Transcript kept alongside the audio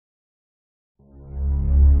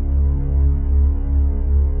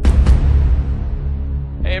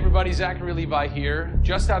everybody, Zachary Levi here,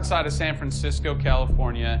 just outside of San Francisco,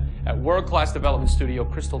 California, at world-class development studio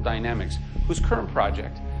Crystal Dynamics, whose current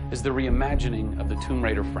project is the reimagining of the Tomb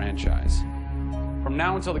Raider franchise. From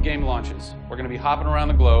now until the game launches, we're going to be hopping around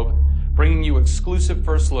the globe, bringing you exclusive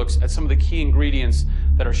first looks at some of the key ingredients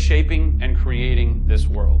that are shaping and creating this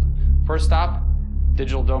world. First stop,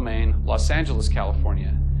 Digital Domain, Los Angeles,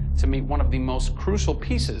 California, to meet one of the most crucial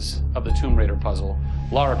pieces of the Tomb Raider puzzle,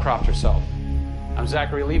 Lara Croft herself. I'm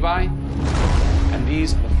Zachary Levi, and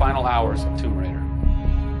these are the final hours of Tomb Raider.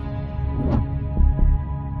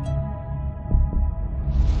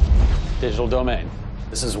 Digital Domain.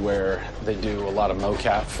 This is where they do a lot of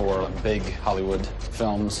mocap for big Hollywood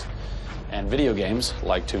films and video games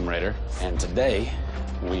like Tomb Raider. And today,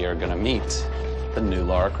 we are gonna meet the new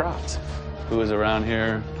Lara Croft, who is around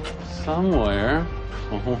here somewhere.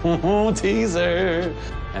 Teaser!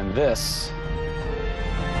 And this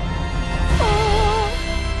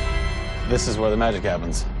is where the magic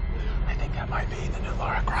happens. I think that might be the new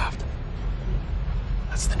Lara Croft.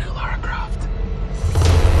 That's the new Lara Croft.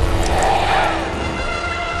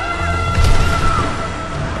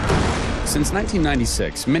 Since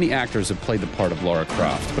 1996, many actors have played the part of Lara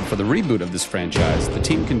Croft, but for the reboot of this franchise, the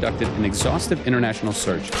team conducted an exhaustive international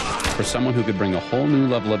search for someone who could bring a whole new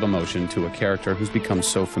level of emotion to a character who's become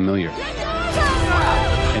so familiar.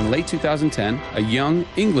 In late 2010, a young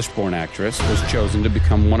English-born actress was chosen to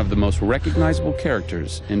become one of the most recognizable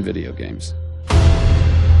characters in video games.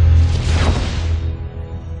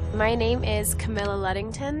 My name is Camilla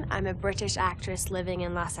Luddington. I'm a British actress living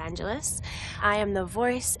in Los Angeles. I am the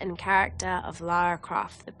voice and character of Lara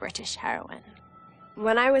Croft, the British heroine.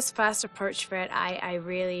 When I was first approached for it, I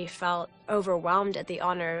really felt overwhelmed at the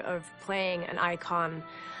honor of playing an icon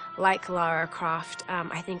like Lara Croft.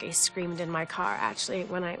 I think I screamed in my car, actually,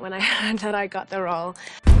 when I heard that I got the role.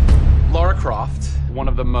 Lara Croft, one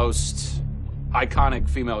of the most iconic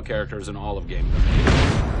female characters in all of gaming.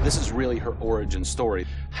 This is really her origin story,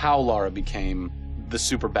 how Lara became the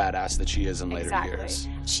super badass that she is in later years.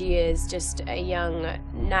 She is just a young,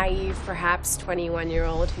 naive, perhaps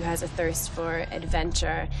 21-year-old who has a thirst for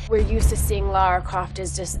adventure. We're used to seeing Lara Croft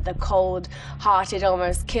as just the cold-hearted,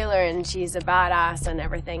 almost killer, and she's a badass and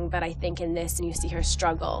everything, but I think in this, you see her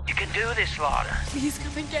struggle. You can do this, Lara. Please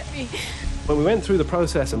come and get me. When we went through the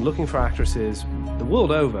process and looking for actresses the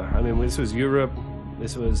world over, I mean, this was Europe,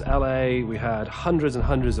 this was LA, we had hundreds and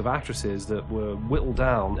hundreds of actresses that were whittled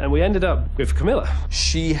down, and we ended up with Camilla.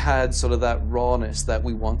 She had sort of that rawness that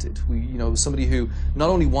we wanted. Somebody who not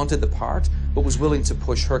only wanted the part, but was willing to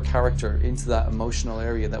push her character into that emotional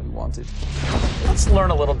area that we wanted. Let's learn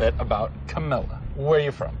a little bit about Camilla. Where are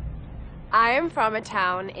you from? I am from a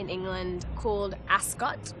town in England called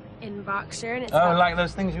Ascot in Berkshire. And it's like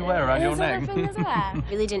those things you wear around your neck.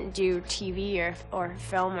 Really didn't do TV or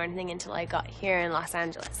film or anything until I got here in Los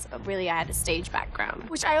Angeles. But really, I had a stage background,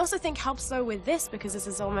 which I also think helps though with this because this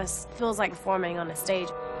is almost feels like performing on a stage.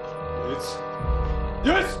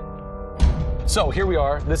 Yes! So here we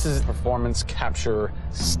are. This is performance capture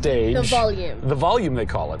stage. The volume. The volume, they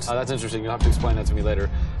call it. That's interesting. You'll have to explain that to me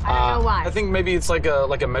later. I don't know why. I think maybe it's like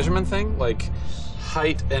a measurement thing, like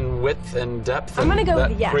height and width and depth. I'm gonna go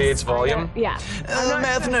that with yes. Creates volume. Yeah.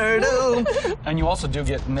 Math nerd. And you also do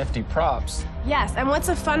get nifty props. Yes, and what's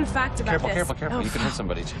a fun fact about this? Careful. You can hit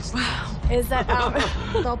somebody. Jeez. Wow. Is that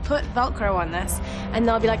they'll put Velcro on this, and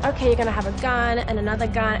they'll be like, okay, you're gonna have a gun and another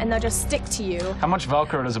gun, and they'll just stick to you. How much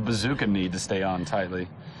Velcro does a bazooka need to stay on tightly?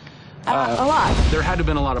 A lot. There had to have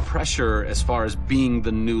been a lot of pressure as far as being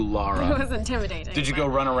the new Lara. It was intimidating. Did you go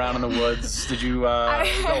run around in the woods? Did you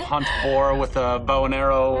go hunt boar with a bow and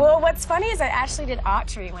arrow? Well, what's funny is I actually did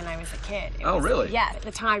archery when I was a kid. Really? Yeah, at the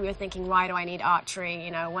time you're thinking, why do I need archery?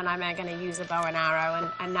 When am I gonna use a bow and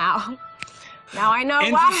arrow? And now I know why.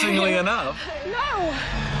 Interestingly enough.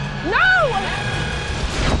 No!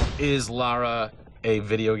 Is Lara a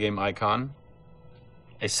video game icon?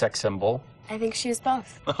 A sex symbol? I think she's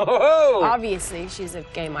both. Oh! Obviously, she's a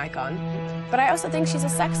game icon, but I also think she's a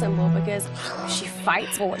sex symbol because she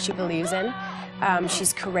fights for what she believes in.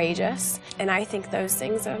 She's courageous, and I think those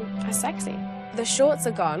things are sexy. The shorts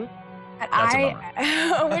are gone. That's a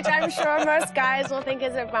bummer. Which I'm sure most guys will think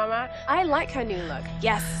is a bummer. I like her new look.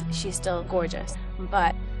 Yes, she's still gorgeous,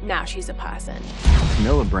 but now she's a person.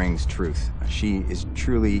 Camilla brings truth. She is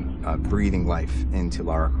truly breathing life into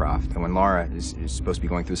Lara Croft. And when Lara is supposed to be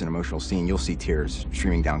going through an emotional scene, you'll see tears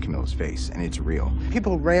streaming down Camilla's face, and it's real.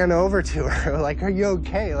 People ran over to her, like, are you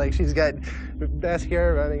okay? Like, she's got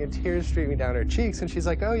mascara running and tears streaming down her cheeks, and she's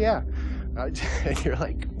like, oh yeah, And you're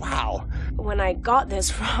like, wow. When I got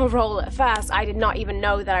this role at first, I did not even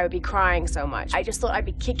know that I would be crying so much. I just thought I'd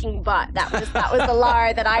be kicking butt. That was the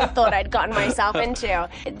Lara that I thought I'd gotten myself into.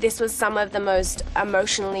 This was some of the most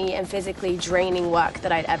emotionally and physically draining work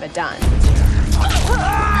that I'd ever done.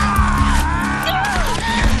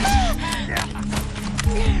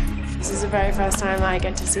 This is the very first time I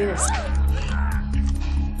get to see this.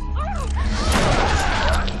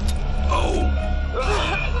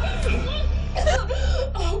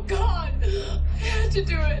 Oh God, I had to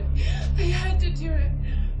do it. I had to do it.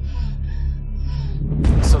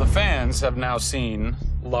 So the fans have now seen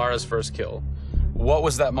Lara's first kill. What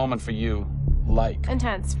was that moment for you like?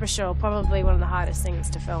 Intense, for sure. Probably one of the hardest things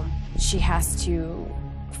to film. She has to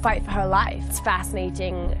fight for her life. It's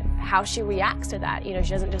fascinating how she reacts to that. You know,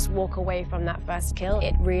 she doesn't just walk away from that first kill.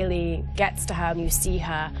 It really gets to her. You see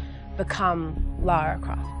her become Lara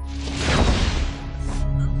Croft.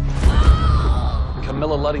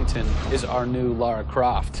 Camilla Luddington is our new Lara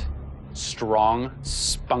Croft. Strong,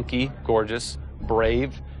 spunky, gorgeous,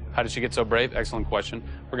 brave. How did she get so brave? Excellent question.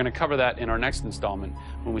 We're going to cover that in our next installment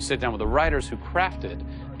when we sit down with the writers who crafted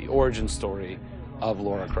the origin story of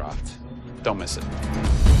Lara Croft. Don't miss it.